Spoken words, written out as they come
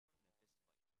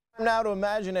Now to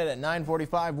Imagine It at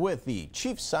 9:45 with the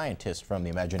chief scientist from the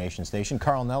Imagination Station,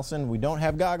 Carl Nelson. We don't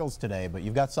have goggles today, but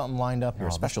you've got something lined up here,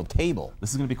 a special table.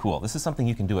 This is going to be cool. This is something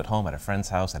you can do at home, at a friend's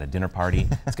house, at a dinner party.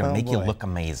 It's going to make you look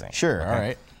amazing. Sure, okay? All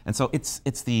right. And so it's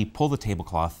the pull the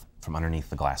tablecloth from underneath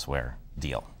the glassware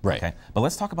deal. Right. Okay? But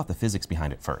let's talk about the physics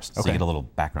behind it first, so Okay. you get a little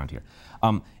background here.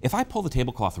 If I pull the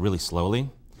tablecloth really slowly,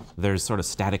 there's sort of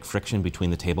static friction between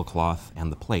the tablecloth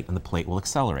and the plate will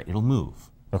accelerate. It'll move.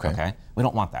 Okay. We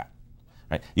don't want that.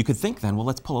 Right? You could think then, well,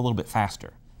 let's pull a little bit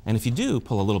faster. And if you do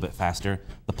pull a little bit faster,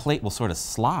 the plate will sort of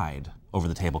slide over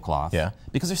the tablecloth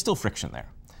because there's still friction there.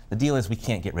 The deal is we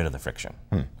can't get rid of the friction.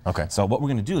 Okay. So what we're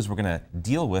going to do is we're going to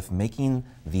deal with making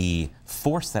the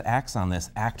force that acts on this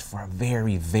act for a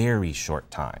very, very short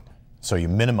time. So you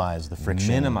minimize the friction.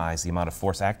 Minimize the amount of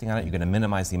force acting on it. You're going to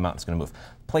minimize the amount it's going to move.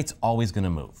 Plate's always going to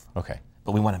move. Okay.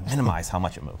 But we want to minimize how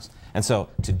much it moves. And so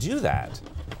to do that,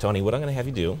 Tony, what I'm going to have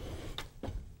you do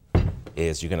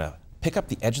is you're going to pick up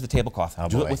the edge of the tablecloth.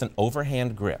 Do it with an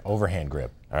overhand grip. Overhand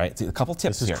grip. All right. So a couple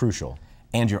tips here. This is crucial.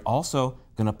 And you're also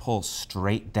going to pull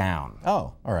straight down.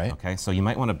 Oh, all right. Okay. So you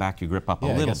might want to back your grip up a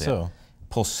little bit. So.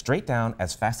 Pull straight down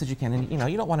as fast as you can, and you know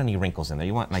you don't want any wrinkles in there.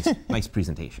 You want nice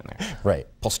presentation there. Right.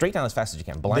 Pull straight down as fast as you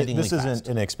can, blindingly fast. This isn't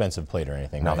an expensive plate or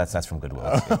anything. No, right? that's from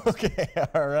Goodwill. Okay.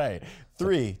 All right.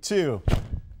 3, 2. All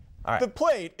right. The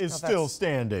plate is still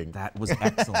standing. That was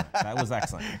excellent. That was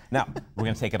excellent. Now we're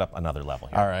going to take it up another level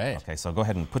here. All right. Okay. So go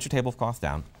ahead and put your tablecloth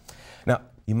down. Now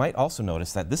you might also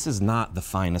notice that this is not the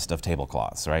finest of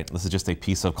tablecloths, right? This is just a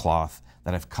piece of cloth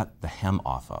that I've cut the hem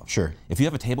off of. Sure. If you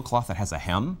have a tablecloth that has a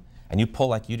hem, and you pull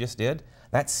like you just did,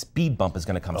 that speed bump is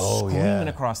going to come screaming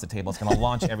across the table. It's going to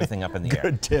launch everything up in the air.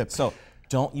 Good tip. So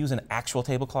don't use an actual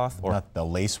tablecloth. Or not the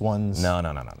lace ones. No.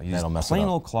 Use plain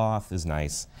old cloth is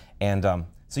nice. And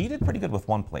so you did pretty good with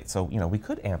one plate. So we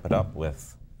could amp it up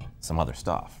with some other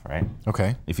stuff, right?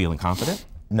 Okay. You feeling confident?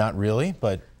 Not really,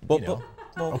 but well,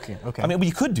 okay. I mean,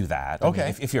 you could do that. Okay. I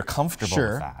mean, if you're comfortable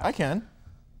with that. I can.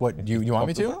 What, you want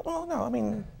me to? Well, no, I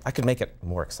mean, I could make it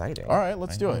more exciting. All right,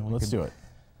 let's do it. Let's do it.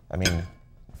 I mean,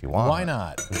 if you want. Why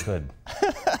not? We could.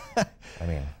 I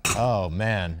mean. Oh,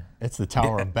 man. It's the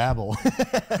Tower of Babel.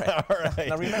 All right.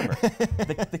 Now remember,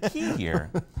 the key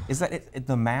here is that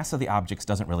the mass of the objects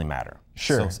doesn't really matter.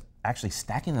 Sure. So actually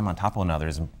stacking them on top of one another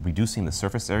is reducing the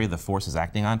surface area the force is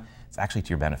acting on. It's actually to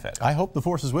your benefit. I hope the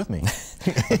force is with me.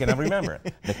 Okay, now remember,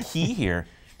 the key here,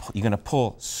 you're going to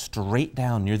pull straight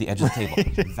down near the edge of the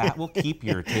table. That will keep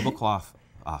your tablecloth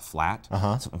flat.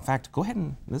 So in fact, go ahead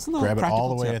and this is a little grab it all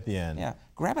the way tip. at the end. Yeah,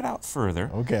 grab it out further.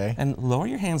 Okay. And lower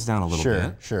your hands down a little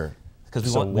bit. Sure. Because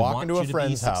we want walk into you a to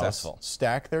friend's be house, successful.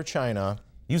 stack their china.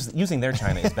 Using their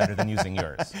china is better than using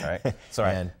yours, right? So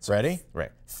and ready?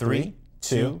 Right. 3,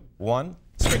 2, 1.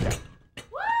 Straight down.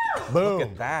 Boom. Look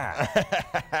at that.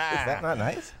 Is that not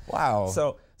nice? Wow.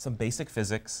 So some basic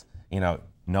physics.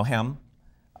 No hem.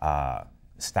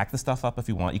 Stack the stuff up if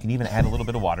you want. You can even add a little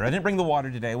bit of water. I didn't bring the water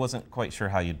today. I wasn't quite sure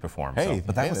how you'd perform. Hey,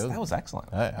 but that was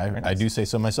excellent. I do say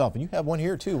so myself. And you have one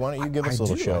here too. Why don't you give us a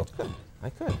little show? I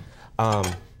could.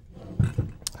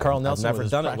 Carl Nelson.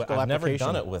 I've never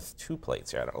done it with 2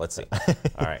 plates here. Let's see.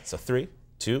 All right. So 3,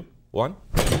 2, 1.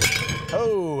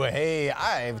 Oh, hey,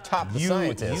 I've topped the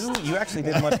scientist. You actually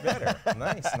did much better.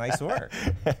 Nice work.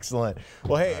 Excellent.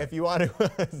 Well, hey, if you want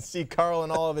to see Carl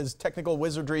and all of his technical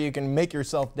wizardry, you can make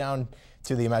yourself head down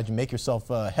to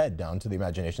the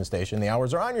Imagination Station. The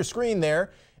hours are on your screen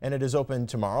there, and it is open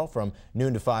tomorrow from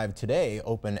noon to 5. Today,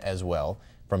 open as well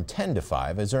from 10 to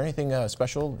 5. Is there anything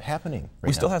special happening right now?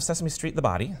 We still have Sesame Street the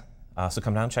Body. So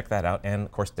come down and check that out. And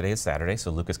of course, today is Saturday,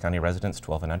 so Lucas County residents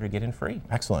 12 and under get in free.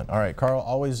 Excellent. All right, Carl,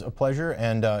 always a pleasure.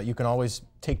 And you can always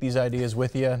take these ideas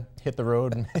with you, hit the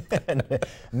road, and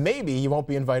maybe you won't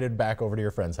be invited back over to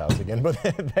your friend's house again. But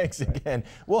thanks again.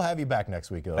 We'll have you back next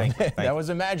week. Thank you. That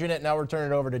was Imagine It. Now we're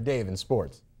turning it over to Dave in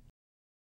sports.